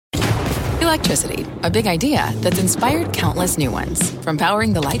Electricity, a big idea that's inspired countless new ones. From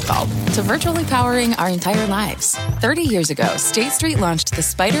powering the light bulb to virtually powering our entire lives. 30 years ago, State Street launched the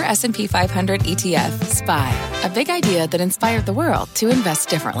Spider S&P 500 ETF, SPY. A big idea that inspired the world to invest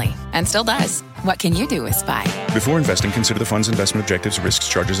differently. And still does. What can you do with SPY? Before investing, consider the fund's investment objectives, risks,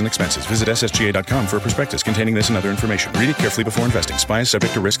 charges, and expenses. Visit ssga.com for a prospectus containing this and other information. Read it carefully before investing. SPY is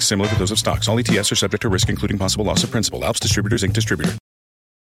subject to risks similar to those of stocks. All ETFs are subject to risk, including possible loss of principal. Alps Distributors, Inc. Distributor.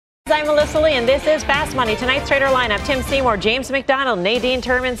 I'm Melissa Lee, and this is Fast Money. Tonight's trader lineup: Tim Seymour, James McDonald, Nadine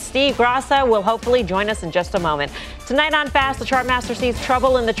Turman, Steve Grassa will hopefully join us in just a moment. Tonight on Fast, the chart master sees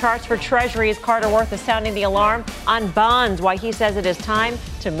trouble in the charts for treasuries. Carter Worth is sounding the alarm on bonds, why he says it is time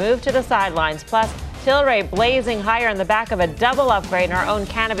to move to the sidelines. Plus, Tilray blazing higher on the back of a double upgrade, and our own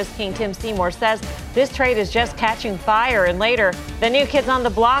cannabis king Tim Seymour says this trade is just catching fire. And later, the new kids on the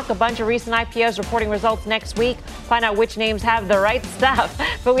block, a bunch of recent IPOs reporting results next week. Find out which names have the right stuff.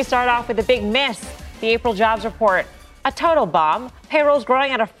 But we start off with a big miss, the April jobs report. A total bomb. Payrolls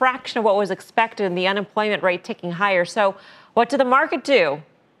growing at a fraction of what was expected and the unemployment rate ticking higher. So what did the market do?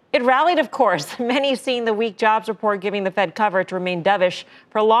 It rallied, of course, many seeing the weak jobs report giving the Fed cover to remain dovish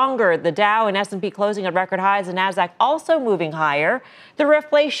for longer. The Dow and S&P closing at record highs, and NASDAQ also moving higher. The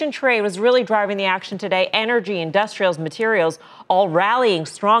reflation trade was really driving the action today. Energy, industrials, materials all rallying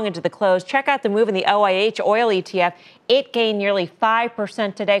strong into the close. Check out the move in the OIH oil ETF. It gained nearly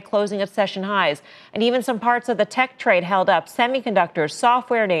 5% today, closing at session highs. And even some parts of the tech trade held up. Semiconductors,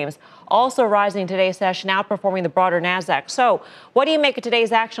 software names, also rising in today's session, outperforming the broader NASDAQ. So what do you make of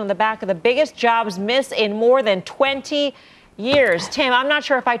today's action on the back of the biggest jobs miss in more than 20 years? Tim, I'm not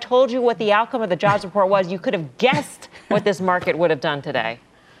sure if I told you what the outcome of the jobs report was, you could have guessed what this market would have done today.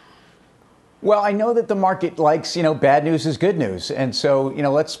 Well, I know that the market likes, bad news is good news. And so,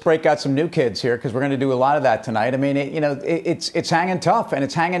 let's break out some new kids here because we're going to do a lot of that tonight. I mean, it's hanging tough, and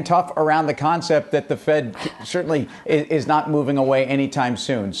it's hanging tough around the concept that the Fed certainly is not moving away anytime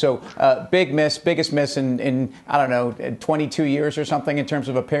soon. So biggest miss in, 22 years or something in terms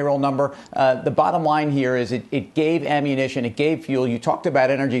of a payroll number. The bottom line here is it gave ammunition, it gave fuel. You talked about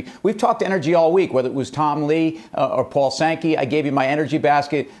energy. We've talked energy all week, whether it was Tom Lee or Paul Sankey. I gave you my energy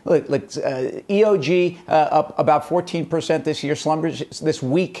basket. Look, EOG up about 14% this year. This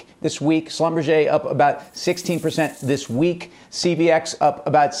week, Schlumberger up about 16% this week. CVX up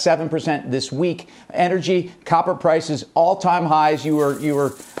about 7% this week. Energy, copper prices, all-time highs. You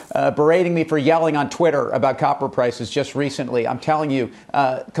were berating me for yelling on Twitter about copper prices just recently. I'm telling you,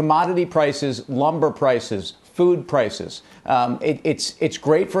 commodity prices, lumber prices, food prices. It's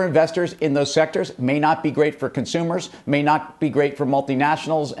great for investors in those sectors, may not be great for consumers, may not be great for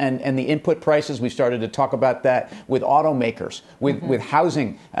multinationals and the input prices. We started to talk about that with automakers, with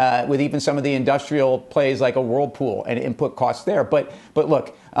housing, with even some of the industrial plays like a Whirlpool and input costs there. But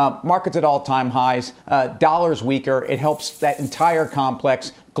look, markets at all-time highs, dollars weaker. It helps that entire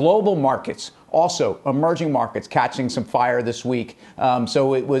complex. Global markets, also emerging markets catching some fire this week.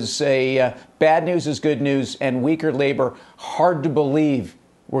 So it was a bad news is good news, and weaker labor. Hard to believe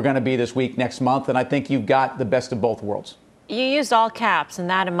we're going to be this week next month. And I think you've got the best of both worlds. You used all caps, and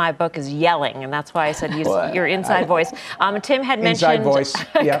that in my book is yelling, and that's why I said use your inside voice. Tim had mentioned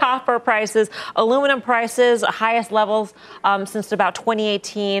copper prices, aluminum prices, highest levels since about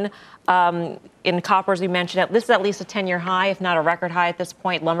 2018. In copper, as we mentioned, this is at least a 10-year high, if not a record high at this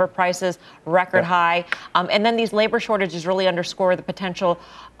point. Lumber prices, record high. And then these labor shortages really underscore the potential,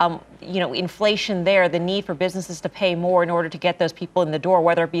 inflation there, the need for businesses to pay more in order to get those people in the door,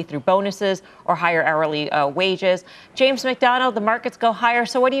 whether it be through bonuses or higher hourly wages. James McDonald, the markets go higher.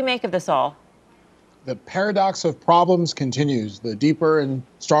 So what do you make of this all? The paradox of problems continues. The deeper and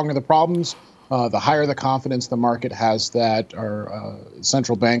stronger the problems, the higher the confidence the market has that our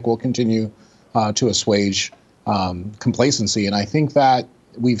central bank will continue to assuage complacency. And I think that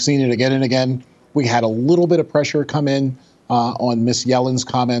we've seen it again and again. We had a little bit of pressure come in on Ms. Yellen's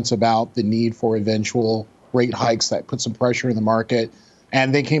comments about the need for eventual rate hikes that put some pressure in the market.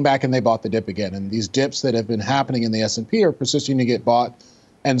 And they came back and they bought the dip again. And these dips that have been happening in the S&P are persisting to get bought.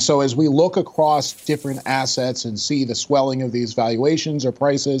 And so as we look across different assets and see the swelling of these valuations or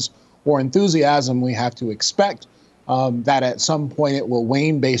prices or enthusiasm, we have to expect that at some point it will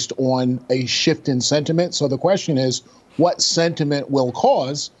wane based on a shift in sentiment. So the question is, what sentiment will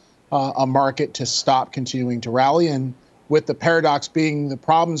cause a market to stop continuing to rally? And with the paradox being the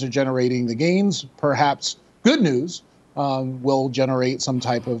problems are generating the gains, perhaps good news will generate some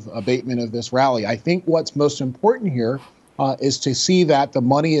type of abatement of this rally. I think what's most important here is to see that the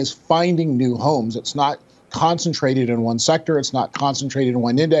money is finding new homes. It's not concentrated in one sector. It's not concentrated in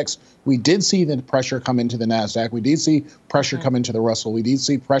one index. We did see the pressure come into the NASDAQ. We did see pressure come into the Russell. We did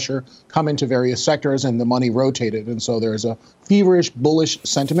see pressure come into various sectors, and the money rotated. And so there's a feverish, bullish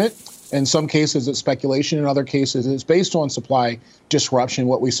sentiment. In some cases, it's speculation. In other cases, it's based on supply disruption,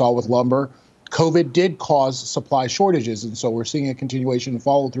 what we saw with lumber. COVID did cause supply shortages, and so we're seeing a continuation of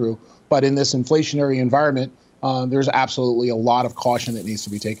follow through. But in this inflationary environment, there's absolutely a lot of caution that needs to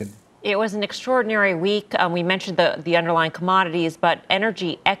be taken. It was an extraordinary week. We mentioned the underlying commodities, but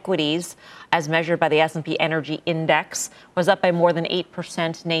energy equities, as measured by the S&P Energy Index, was up by more than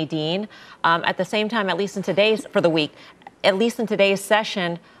 8%, Nadine. At the same time, at least in today's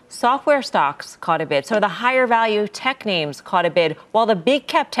session, software stocks caught a bid. So the higher value tech names caught a bid, while the big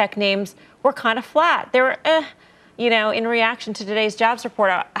cap tech names were kind of flat. They were, in reaction to today's jobs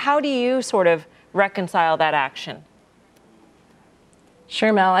report. How do you sort of reconcile that action?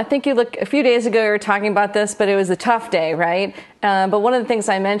 Sure, Mel. I think a few days ago, you were talking about this, but it was a tough day, right? But one of the things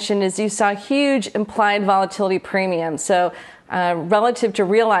I mentioned is you saw huge implied volatility premium. So relative to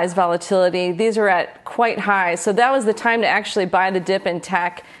realized volatility, these are at quite high. So that was the time to actually buy the dip in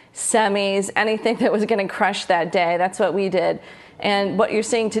tech, semis, anything that was going to crush that day. That's what we did. And what you're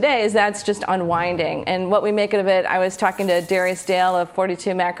seeing today is that's just unwinding. And what we make of it, I was talking to Darius Dale of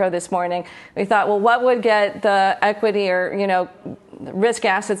 42 Macro this morning. We thought, well, what would get the equity or, risk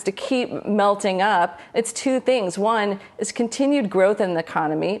assets to keep melting up? It's two things. One is continued growth in the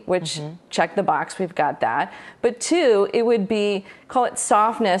economy, which check the box, we've got that. But two, it would be, call it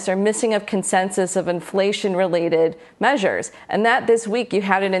softness or missing of consensus of inflation-related measures. And that this week, you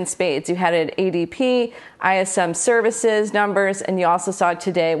had it in spades. You had it at ADP, ISM services numbers, and you also saw it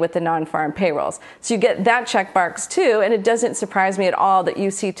today with the non-farm payrolls. So you get that check box too, and it doesn't surprise me at all that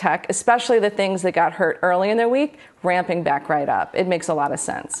you see tech, especially the things that got hurt early in the week, ramping back right up. It makes a lot of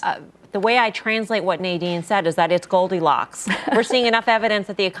sense. The way I translate what Nadine said is that it's Goldilocks. We're seeing enough evidence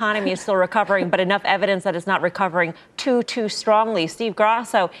that the economy is still recovering, but enough evidence that it's not recovering too strongly. Steve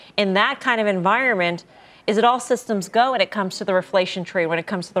Grasso, in that kind of environment, is it all systems go when it comes to the reflation trade, when it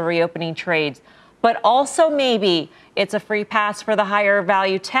comes to the reopening trades? But also maybe it's a free pass for the higher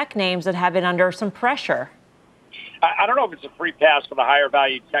value tech names that have been under some pressure. I don't know if it's a free pass for the higher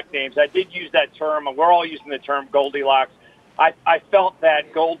value tech names. I did use that term, and we're all using the term Goldilocks. I felt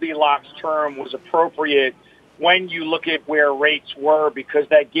that Goldilocks term was appropriate when you look at where rates were, because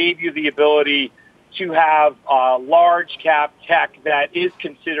that gave you the ability to have large cap tech that is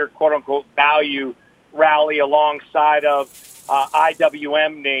considered quote unquote value rally alongside of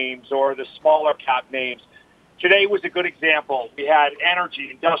IWM names or the smaller cap names. Today was a good example. We had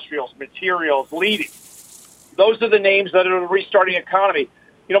energy, industrials, materials leading. Those are the names that are the restarting economy.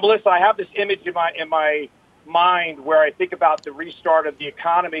 Melissa, I have this image in my mind where I think about the restart of the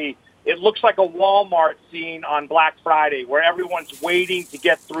economy. It looks like a Walmart scene on Black Friday where everyone's waiting to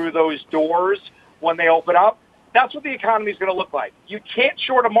get through those doors when they open up. That's what the economy is going to look like. You can't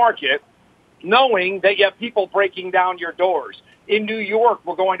short a market knowing that you have people breaking down your doors. In New York,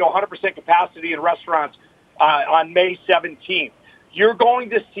 we're going to 100% capacity in restaurants on May 17th. You're going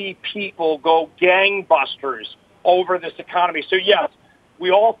to see people go gangbusters over this economy. So, yes, we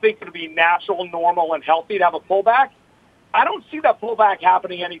all think it'll be natural, normal, and healthy to have a pullback. I don't see that pullback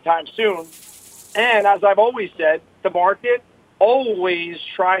happening anytime soon. And as I've always said, the market always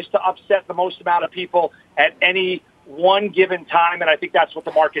tries to upset the most amount of people at any one given time, and I think that's what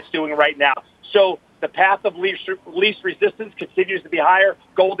the market's doing right now. So the path of least resistance continues to be higher.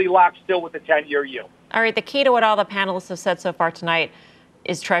 Goldilocks still with the 10-year yield. All right, the key to what all the panelists have said so far tonight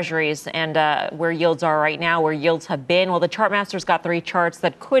is treasuries and where yields are right now, where yields have been. Well, the Chartmaster's got 3 charts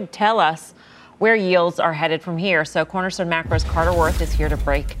that could tell us where yields are headed from here. So Cornerstone Macro's Carter Worth is here to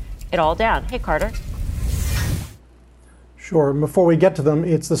break it all down. Hey, Carter. Sure. Before we get to them,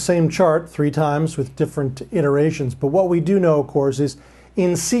 it's the same chart 3 times with different iterations. But what we do know, of course, is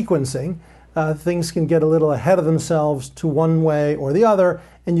in sequencing, things can get a little ahead of themselves to one way or the other,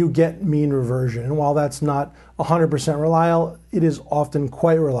 and you get mean reversion. And while that's not 100% reliable, it is often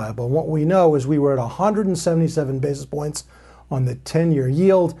quite reliable. And what we know is we were at 177 basis points on the 10-year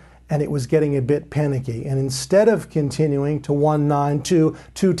yield, and it was getting a bit panicky. And instead of continuing to 192,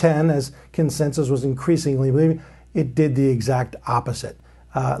 210, as consensus was increasingly believing, it did the exact opposite.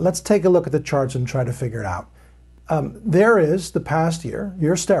 Let's take a look at the charts and try to figure it out. There is the past year,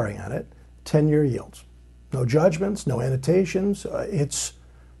 you're staring at it, 10-year yields. No judgments, no annotations, it's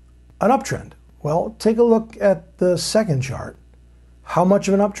an uptrend. Well, take a look at the second chart. How much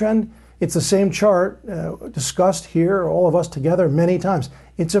of an uptrend? It's the same chart discussed here, all of us together, many times.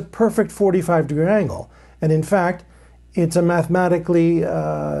 It's a perfect 45-degree angle. And in fact, It's a mathematically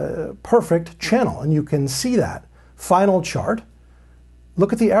perfect channel, and you can see that. Final chart.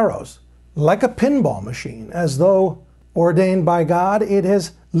 Look at the arrows. Like a pinball machine, as though ordained by God, it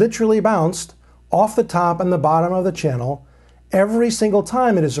has literally bounced off the top and the bottom of the channel every single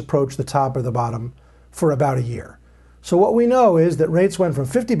time it has approached the top or the bottom for about a year. So what we know is that rates went from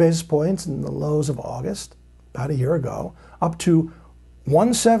 50 basis points in the lows of August, about a year ago, up to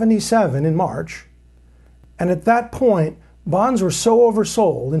 177 in March. And at that point, bonds were so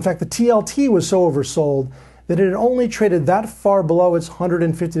oversold, in fact, the TLT was so oversold that it had only traded that far below its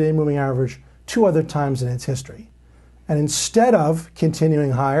 150-day moving average 2 other times in its history. And instead of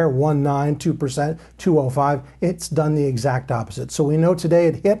continuing higher, 1.9, 2%, 2.05, it's done the exact opposite. So we know today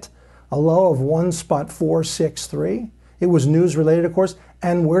it hit a low of 1.463. It was news related, of course.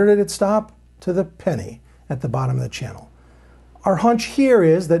 And where did it stop? To the penny at the bottom of the channel. Our hunch here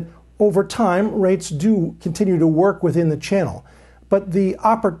is that over time, rates do continue to work within the channel. But the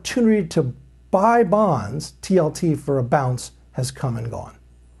opportunity to buy bonds, TLT, for a bounce has come and gone.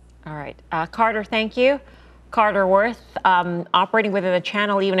 All right. Carter, thank you. Carter Worth, operating within the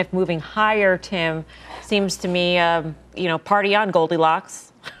channel, even if moving higher, Tim, seems to me, party on,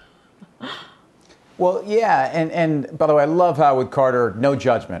 Goldilocks. Well, yeah, and by the way, I love how with Carter, no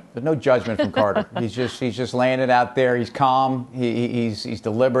judgment. There's no judgment from Carter. He's just laying it out there. He's calm. He's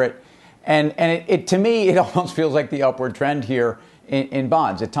deliberate, and it to me, it almost feels like the upward trend here in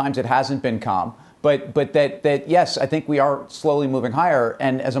bonds. At times, it hasn't been calm. But that yes, I think we are slowly moving higher.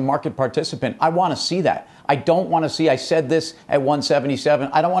 And as a market participant, I want to see that. I don't want to see, I said this at 177,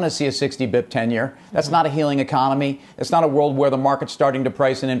 I don't want to see a 60 bip 10-year. That's not a healing economy. It's not a world where the market's starting to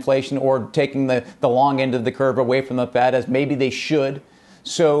price in inflation or taking the long end of the curve away from the Fed, as maybe they should.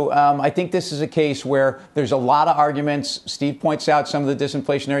 So I think this is a case where there's a lot of arguments. Steve points out some of the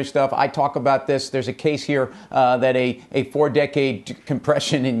disinflationary stuff. I talk about this. There's a case here that a 4-decade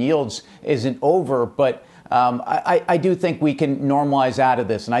compression in yields isn't over, but I do think we can normalize out of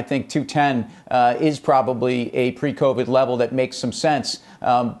this. And I think 210 is probably a pre-COVID level that makes some sense.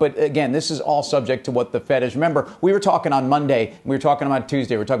 But again, this is all subject to what the Fed is. Remember, we were talking on Monday, we were talking about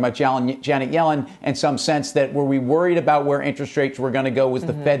Tuesday, we were talking about Janet Yellen, and some sense that were we worried about where interest rates were going to go? Was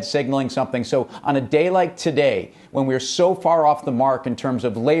the Fed signaling something? So on a day like today, when we're so far off the mark in terms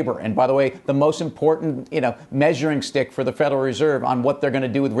of labor, and by the way, the most important measuring stick for the Federal Reserve on what they're going to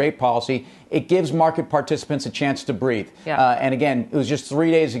do with rate policy, it gives market participants a chance to breathe. Yeah. And again, it was just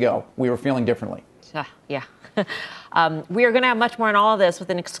 3 days ago we were feeling differently. Yeah. We are going to have much more on all of this with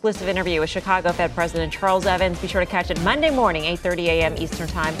an exclusive interview with Chicago Fed President Charles Evans. Be sure to catch it Monday morning, 8:30 a.m. Eastern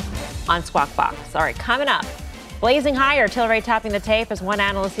Time on Squawk Box. All right, coming up, blazing higher, Tilray topping the tape as one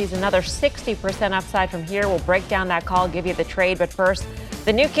analyst sees another 60% upside from here. We'll break down that call, give you the trade. But first,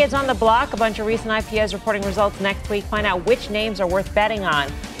 the new kids on the block, a bunch of recent IPOs reporting results next week. Find out which names are worth betting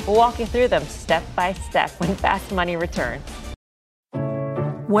on. We'll walk you through them step by step when Fast Money returns.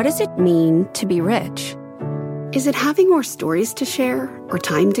 What does it mean to be rich? Is it having more stories to share or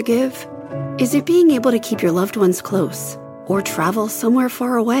time to give? Is it being able to keep your loved ones close or travel somewhere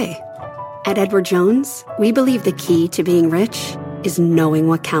far away? At Edward Jones, we believe the key to being rich is knowing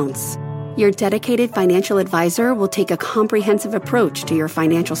what counts. Your dedicated financial advisor will take a comprehensive approach to your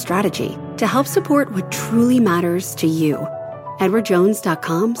financial strategy to help support what truly matters to you.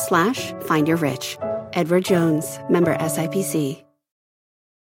 EdwardJones.com/findyourrich. Edward Jones, member SIPC.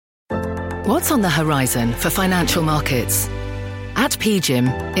 What's on the horizon for financial markets? At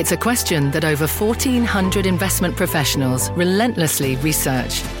PGIM, it's a question that over 1,400 investment professionals relentlessly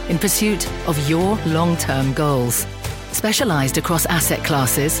research in pursuit of your long-term goals. Specialized across asset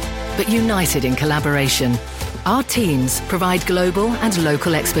classes, but united in collaboration, our teams provide global and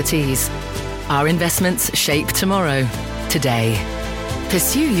local expertise. Our investments shape tomorrow, today.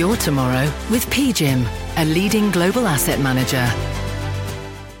 Pursue your tomorrow with PGIM, a leading global asset manager.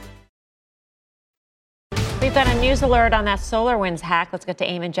 We've got a news alert on that SolarWinds hack. Let's get to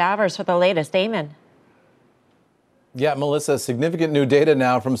Eamon Javers for the latest. Eamon. Yeah, Melissa, significant new data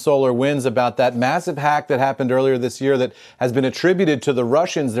now from SolarWinds about that massive hack that happened earlier this year that has been attributed to the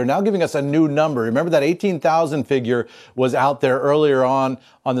Russians. They're now giving us a new number. Remember that 18,000 figure was out there earlier on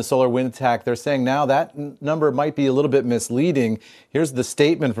the SolarWinds hack. They're saying now that number might be a little bit misleading. Here's the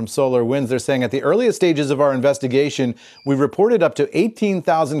statement from SolarWinds. They're saying at the earliest stages of our investigation, we reported up to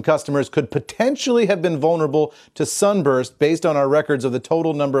 18,000 customers could potentially have been vulnerable to sunburst based on our records of the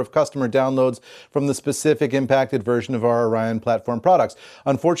total number of customer downloads from the specific impacted version of our Orion platform products.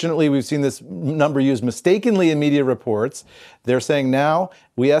 Unfortunately, we've seen this number used mistakenly in media reports. They're saying now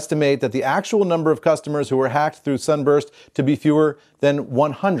We estimate that the actual number of customers who were hacked through Sunburst to be fewer than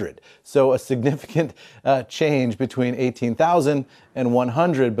 100. So a significant change between 18,000 and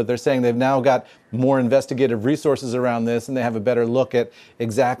 100, but they're saying they've now got more investigative resources around this, and they have a better look at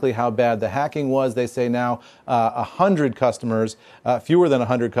exactly how bad the hacking was. They say now 100 customers, fewer than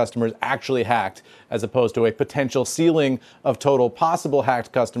 100 customers actually hacked, as opposed to a potential ceiling of total possible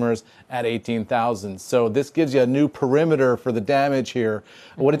hacked customers at 18,000. So this gives you a new perimeter for the damage here.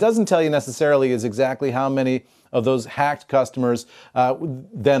 What it doesn't tell you necessarily is exactly how many of those hacked customers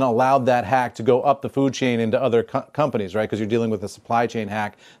then allowed that hack to go up the food chain into other companies, right? Because you're dealing with a supply chain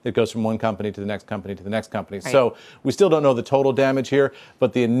hack that goes from one company to the next company to the next company. Right. So we still don't know the total damage here,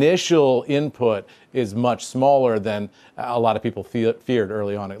 but the initial input is much smaller than a lot of people feared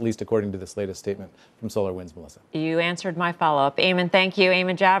early on, at least according to this latest statement from SolarWinds, Melissa. You answered my follow-up. Eamon, thank you.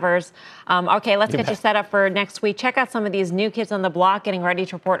 Eamon Javers. Okay, let's get you set up for next week. Check out some of these new kids on the block getting ready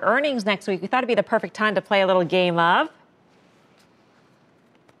to report earnings next week. We thought it'd be the perfect time to play a little game of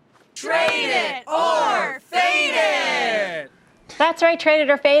Trade It or Fade It. That's right, Trade It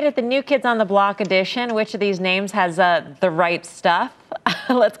or Fade It, the New Kids on the Block edition. Which of these names has the right stuff?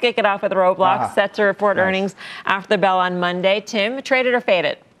 Let's kick it off with Roblox, set to report earnings after the bell on Monday. Tim, Trade It or Fade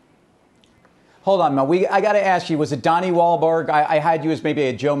It? Hold on, Mel. I got to ask you, was it Donnie Wahlberg? I had you as maybe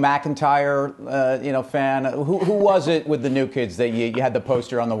a Joe McIntyre, fan. Who was it with the New Kids that you had the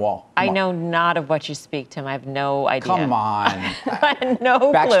poster on the wall? I know not of what you speak, Tim. I have no idea. Come on. No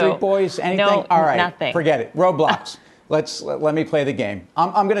clue. Backstreet Boys? Anything? No, all right, nothing. Forget it. Roblox. Let me play the game.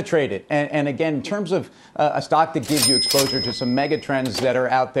 I'm going to trade it. And again, in terms of a stock that gives you exposure to some mega trends that are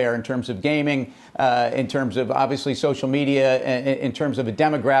out there in terms of gaming, in terms of obviously social media, in terms of a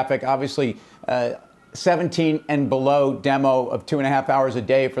demographic, obviously 17 and below demo of 2.5 hours a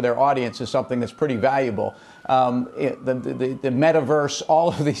day for their audience is something that's pretty valuable. The metaverse, all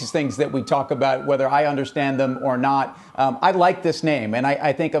of these things that we talk about, whether I understand them or not, I like this name. And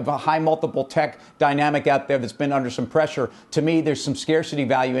I think of a high multiple tech dynamic out there that's been under some pressure. To me, there's some scarcity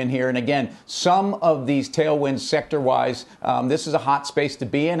value in here. And again, some of these tailwinds sector-wise, this is a hot space to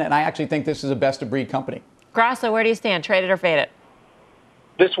be in. And I actually think this is a best-of-breed company. Grasso, where do you stand? Trade it or fade it?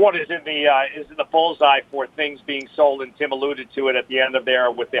 This one is in the bullseye for things being sold, and Tim alluded to it at the end of there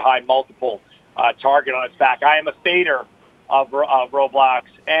with the high multiple target on its back. I am a fader of Roblox,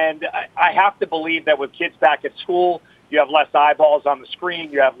 and I have to believe that with kids back at school, you have less eyeballs on the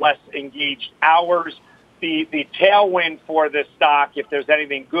screen, you have less engaged hours. The tailwind for this stock, if there's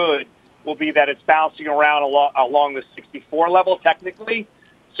anything good, will be that it's bouncing around along the 64 level technically.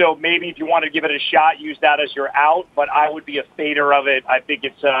 So maybe if you want to give it a shot, use that as your out. But I would be a fader of it. I think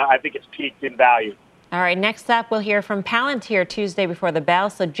it's peaked in value. All right. Next up, we'll hear from Palantir Tuesday before the bell.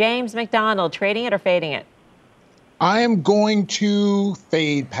 So James McDonald, trading it or fading it? I am going to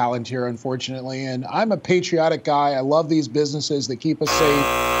fade Palantir, unfortunately. And I'm a patriotic guy. I love these businesses that keep us safe.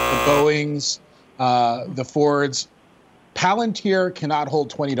 The Boeings, the Fords. Palantir cannot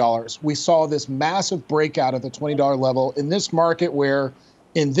hold $20. We saw this massive breakout at the $20 level in this market where,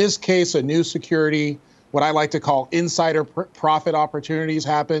 in this case, a new security, what I like to call insider profit opportunities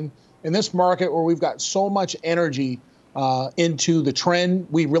happen. In this market where we've got so much energy into the trend,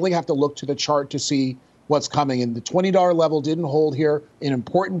 we really have to look to the chart to see what's coming. And the $20 level didn't hold here. An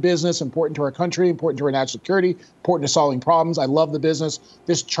important business, important to our country, important to our national security, important to solving problems. I love the business.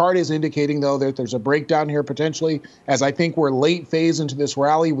 This chart is indicating, though, that there's a breakdown here potentially. As I think we're late phase into this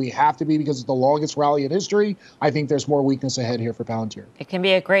rally, we have to be because it's the longest rally in history. I think there's more weakness ahead here for Palantir. It can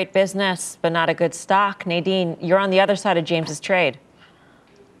be a great business, but not a good stock. Nadine, you're on the other side of James's trade.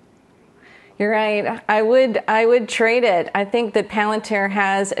 You're right. I would trade it. I think that Palantir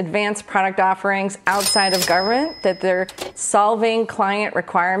has advanced product offerings outside of government, that they're solving client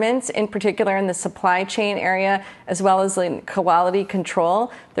requirements, in particular in the supply chain area, as well as in quality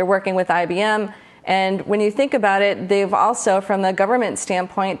control. They're working with IBM. And when you think about it, they've also, from the government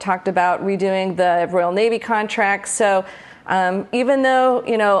standpoint, talked about redoing the Royal Navy contracts. So even though,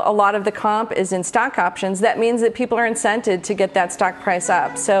 a lot of the comp is in stock options, that means that people are incented to get that stock price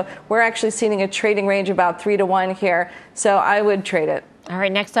up. So we're actually seeing a trading range about 3 to 1 here. So I would trade it. All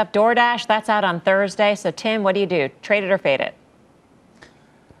right, next up, DoorDash. That's out on Thursday. So Tim, what do you do? Trade it or fade it?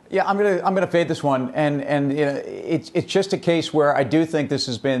 Yeah, I'm gonna fade this one, and it's just a case where I do think this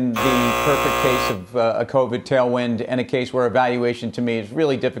has been the perfect case of a COVID tailwind, and a case where evaluation to me is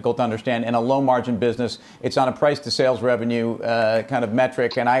really difficult to understand. In a low margin business, it's on a price to sales revenue kind of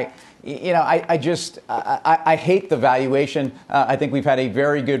metric, and I hate the valuation. I think we've had a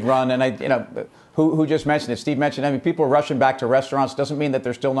very good run, and who just mentioned it? Steve mentioned, people are rushing back to restaurants. Doesn't mean that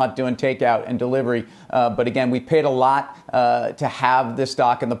they're still not doing takeout and delivery. But again, we paid a lot to have this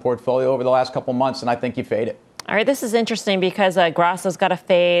stock in the portfolio over the last couple months, and I think you fade it. All right, this is interesting because Grassa's got a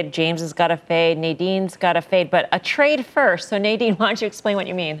fade, James has got a fade, Nadine's got a fade, but a trade first. So Nadine, why don't you explain what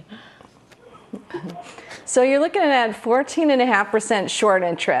you mean? So you're looking at 14.5% short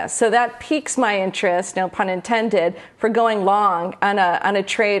interest. So that piques my interest, no pun intended, for going long on a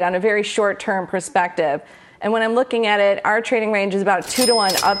trade on a very short-term perspective. And when I'm looking at it, our trading range is about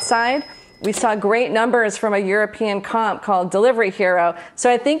 2-to-1 upside. We saw great numbers from a European comp called Delivery Hero. So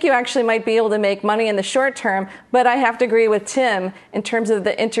I think you actually might be able to make money in the short term. But I have to agree with Tim in terms of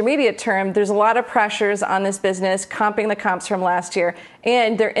the intermediate term. There's a lot of pressures on this business, comping the comps from last year.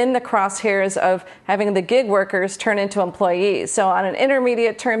 And they're in the crosshairs of having the gig workers turn into employees. So on an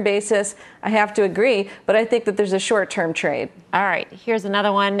intermediate term basis, I have to agree. But I think that there's a short term trade. All right, here's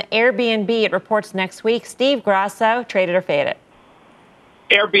another one. Airbnb, it reports next week. Steve Grasso, trade it or fade it?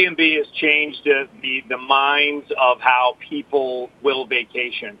 Airbnb has changed the minds of how people will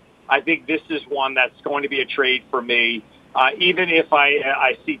vacation. I think this is one that's going to be a trade for me. Even if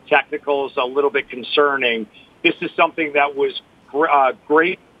I see technicals a little bit concerning, this is something that was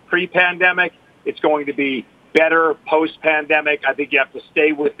great pre-pandemic. It's going to be better post-pandemic. I think you have to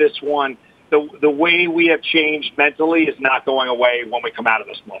stay with this one. The way we have changed mentally is not going away when we come out of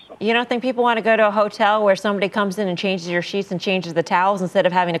this, Melissa. You don't think people want to go to a hotel where somebody comes in and changes your sheets and changes the towels instead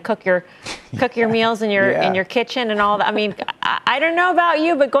of having to cook your meals in your kitchen and all that? I mean, I don't know about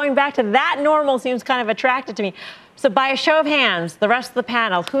you, but going back to that normal seems kind of attractive to me. So by a show of hands, the rest of the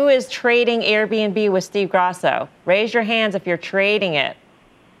panel, who is trading Airbnb with Steve Grasso? Raise your hands if you're trading it.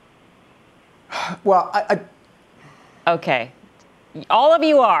 Well, Okay. All of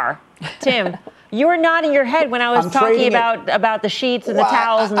you are. Tim, you were nodding your head when I was talking about the sheets and the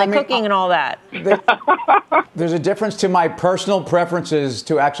towels and the cooking and all that. There's a difference to my personal preferences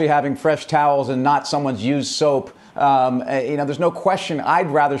to actually having fresh towels and not someone's used soap. There's no question I'd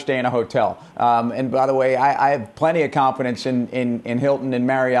rather stay in a hotel. And by the way, I have plenty of confidence in Hilton and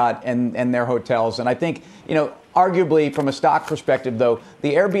Marriott and their hotels. And I think, arguably, from a stock perspective, though,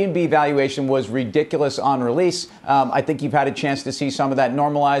 the Airbnb valuation was ridiculous on release. I think you've had a chance to see some of that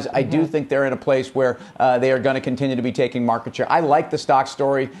normalize. I do think they're in a place where they are going to continue to be taking market share. I like the stock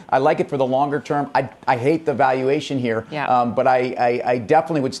story. I like it for the longer term. I hate the valuation here, but I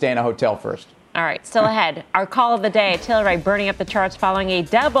definitely would stay in a hotel first. All right, still ahead. Our call of the day, Tilray burning up the charts following a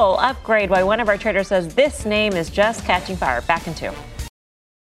double upgrade while one of our traders says this name is just catching fire. Back in 2.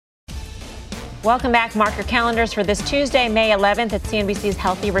 Welcome back. Mark your calendars for this Tuesday, May 11th at CNBC's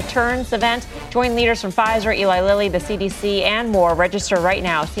Healthy Returns event. Join leaders from Pfizer, Eli Lilly, the CDC, and more. Register right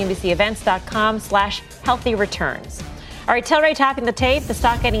now, cnbcevents.com/healthyreturns. All right, Tilray topping the tape. The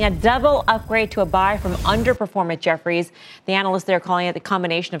stock getting a double upgrade to a buy from underperform at Jefferies. The analysts there calling it the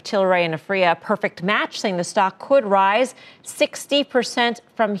combination of Tilray and Aphria a perfect match, saying the stock could rise 60%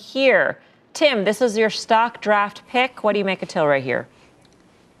 from here. Tim, this is your stock draft pick. What do you make of Tilray here?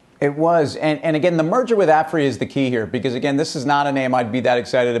 It was. And again, the merger with Aphria is the key here because, again, this is not a name I'd be that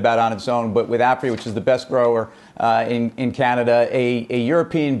excited about on its own. But with Aphria, which is the best grower in Canada, a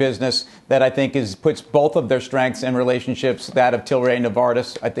European business that I think puts both of their strengths and relationships, that of Tilray and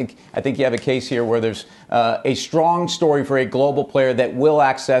Novartis. I think you have a case here where there's a strong story for a global player that will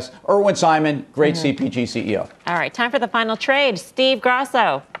access Irwin Simon, great CPG CEO. All right, time for the final trade. Steve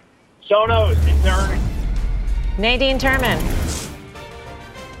Grasso. Sonos, it's earnings. Nadine Turman.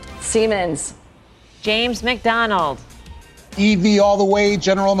 Siemens. James McDonald. EV all the way,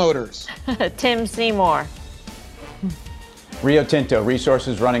 General Motors. Tim Seymour. Rio Tinto,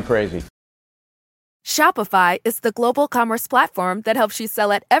 resources running crazy. Shopify is the global commerce platform that helps you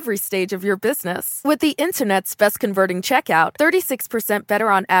sell at every stage of your business. With the internet's best converting checkout, 36% better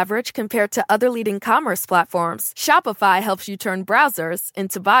on average compared to other leading commerce platforms, Shopify helps you turn browsers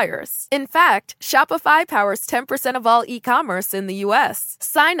into buyers. In fact, Shopify powers 10% of all e-commerce in the U.S.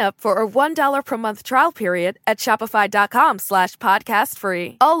 Sign up for a $1 per month trial period at shopify.com/podcast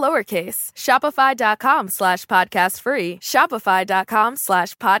free. All lowercase, shopify.com/podcast free.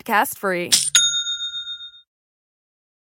 Shopify.com/podcast free.